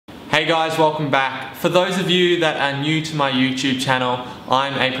Hey guys, welcome back. For those of you that are new to my YouTube channel,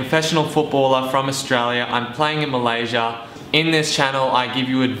 I'm a professional footballer from Australia. I'm playing in Malaysia. In this channel, I give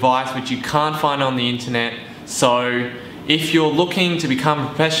you advice which you can't find on the internet. So if you're looking to become a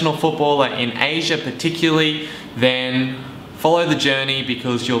professional footballer in Asia particularly, then follow the journey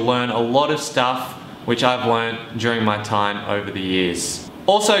because you'll learn a lot of stuff which I've learned during my time over the years.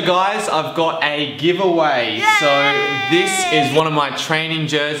 Also guys, I've got a giveaway. Yay! So this is one of my training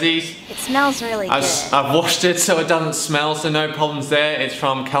jerseys. It smells really good. I've washed it so it doesn't smell, so no problems there. It's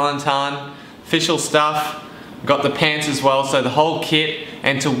from Kelantan, official stuff. Got the pants as well, so the whole kit.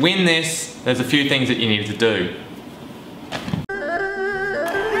 And to win this, there's a few things that you need to do.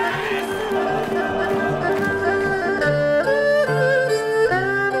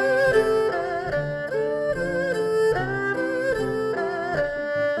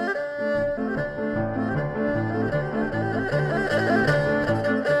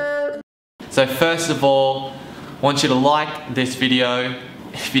 So first of all, I want you to like this video.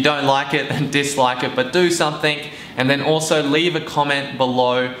 If you don't like it, then dislike it, but do something. And then also leave a comment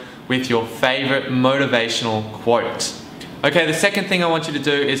below with your favorite motivational quote. Okay, the second thing I want you to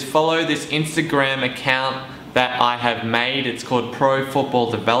do is follow this Instagram account that I have made. It's called Pro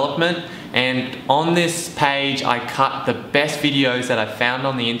Football Development. And on this page, I cut the best videos that I found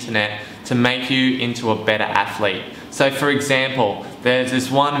on the internet to make you into a better athlete. So for example, there's this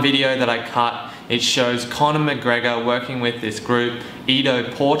one video that I cut. It shows Conor McGregor working with this group,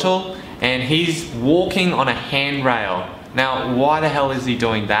 Edo Portal, and he's walking on a handrail. Now, why the hell is he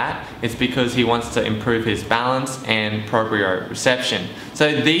doing that? It's because he wants to improve his balance and proprioception.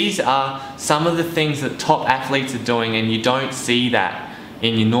 So these are some of the things that top athletes are doing, and you don't see that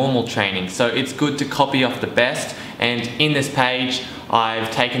in your normal training. So it's good to copy off the best. And in this page,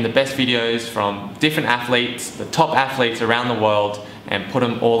 I've taken the best videos from different athletes, the top athletes around the world, and put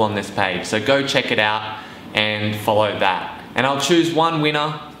them all on this page. So go check it out and follow that. And I'll choose one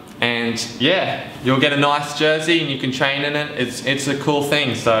winner, and yeah, you'll get a nice jersey and you can train in it. It's a cool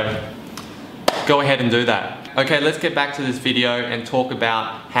thing, so go ahead and do that. Okay, let's get back to this video and talk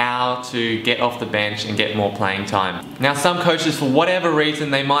about how to get off the bench and get more playing time. Now, some coaches, for whatever reason,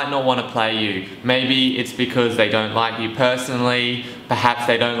 they might not want to play you. Maybe it's because they don't like you personally, perhaps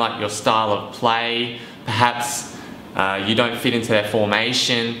they don't like your style of play, perhaps you don't fit into their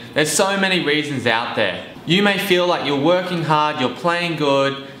formation. There's so many reasons out there. You may feel like you're working hard, you're playing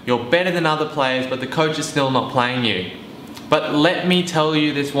good, you're better than other players, but the coach is still not playing you. But let me tell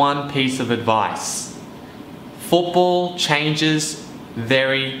you this one piece of advice. Football changes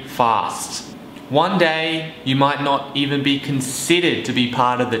very fast. One day, you might not even be considered to be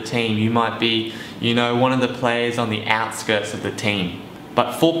part of the team. You might be, one of the players on the outskirts of the team.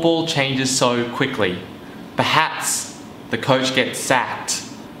 But football changes so quickly. Perhaps the coach gets sacked.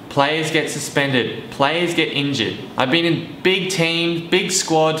 Players get suspended. Players get injured. I've been in big teams, big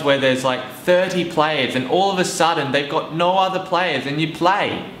squads where there's like 30 players and all of a sudden they've got no other players and you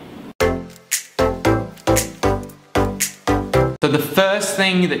play. So the first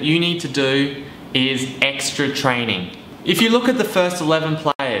thing that you need to do is extra training. If you look at the first 11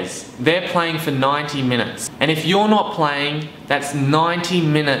 players, they're playing for 90 minutes. And if you're not playing, that's 90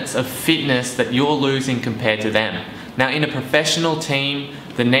 minutes of fitness that you're losing compared to them. Now in a professional team,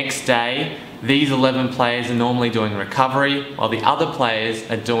 the next day, these 11 players are normally doing recovery while the other players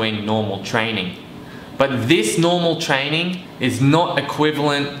are doing normal training. But this normal training is not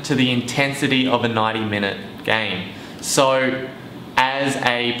equivalent to the intensity of a 90-minute game. So as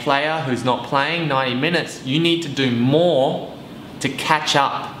a player who's not playing 90 minutes, you need to do more to catch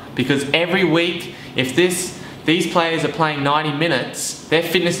up, because every week, if these players are playing 90 minutes, their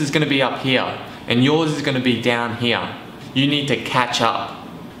fitness is going to be up here and yours is going to be down here. You need to catch up.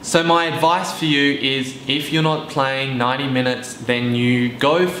 So my advice for you is, if you're not playing 90 minutes, then you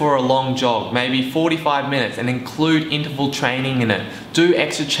go for a long jog, maybe 45 minutes, and include interval training in it. Do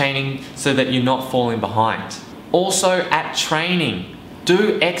extra training so that you're not falling behind. Also at training,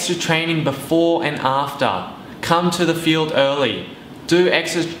 do extra training before and after. Come to the field early. Do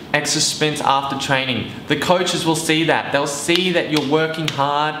extra sprints after training. The coaches will see that. They'll see that you're working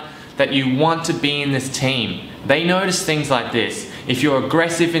hard, that you want to be in this team. They notice things like this. If you're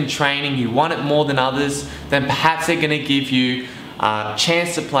aggressive in training, you want it more than others, then perhaps they're going to give you a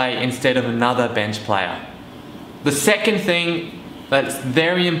chance to play instead of another bench player. The second thing that's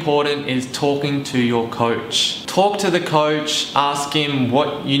very important is talking to your coach. Talk to the coach, ask him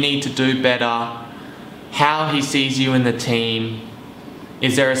what you need to do better, how he sees you in the team.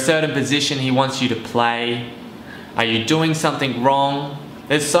 Is there a certain position he wants you to play? Are you doing something wrong?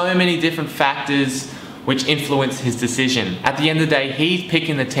 There's so many different factors which influence his decision. At the end of the day, he's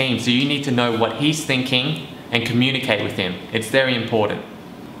picking the team, so you need to know what he's thinking and communicate with him. It's very important.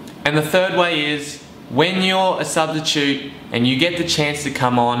 And the third way is, when you're a substitute and you get the chance to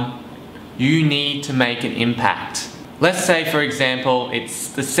come on, you need to make an impact. Let's say, for example, it's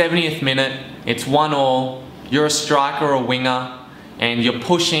the 70th minute, it's 1-1, you're a striker or a winger, and you're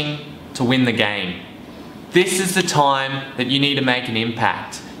pushing to win the game. This is the time that you need to make an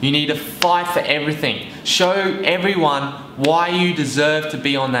impact. You need to fight for everything. Show everyone why you deserve to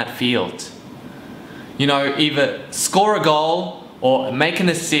be on that field. You know, either score a goal or make an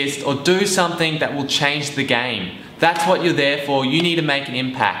assist or do something that will change the game. That's what you're there for. You need to make an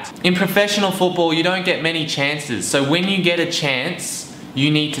impact. In professional football, you don't get many chances. So when you get a chance, you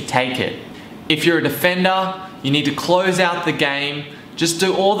need to take it. If you're a defender, you need to close out the game. Just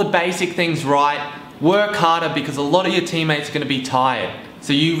do all the basic things right. Work harder because a lot of your teammates are going to be tired.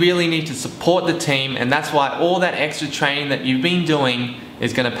 So you really need to support the team, and that's why all that extra training that you've been doing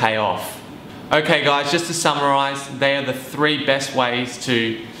is going to pay off. Okay guys, just to summarize, they are the 3 best ways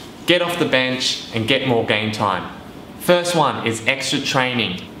to get off the bench and get more game time. First one is extra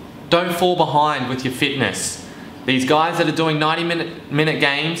training. Don't fall behind with your fitness. These guys that are doing 90-minute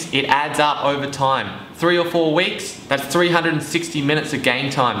games, it adds up over time. 3 or 4 weeks, that's 360 minutes of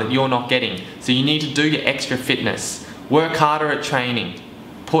game time that you're not getting. So you need to do your extra fitness. Work harder at training.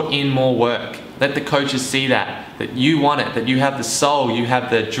 Put in more work. Let the coaches see that you want it, that you have the soul, you have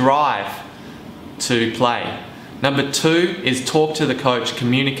the drive to play. Number 2 is talk to the coach,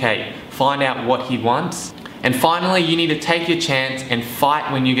 communicate, find out what he wants. And finally, you need to take your chance and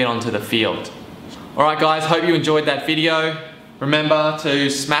fight when you get onto the field. Alright guys, hope you enjoyed that video. Remember to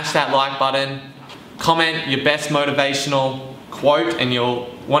smash that like button, comment your best motivational quote, and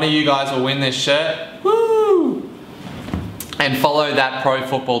one of you guys will win this shirt. Woo! And follow that Pro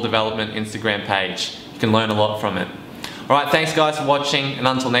Football Development Instagram page. You can learn a lot from it. Alright, thanks guys for watching, and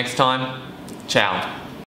until next time, ciao.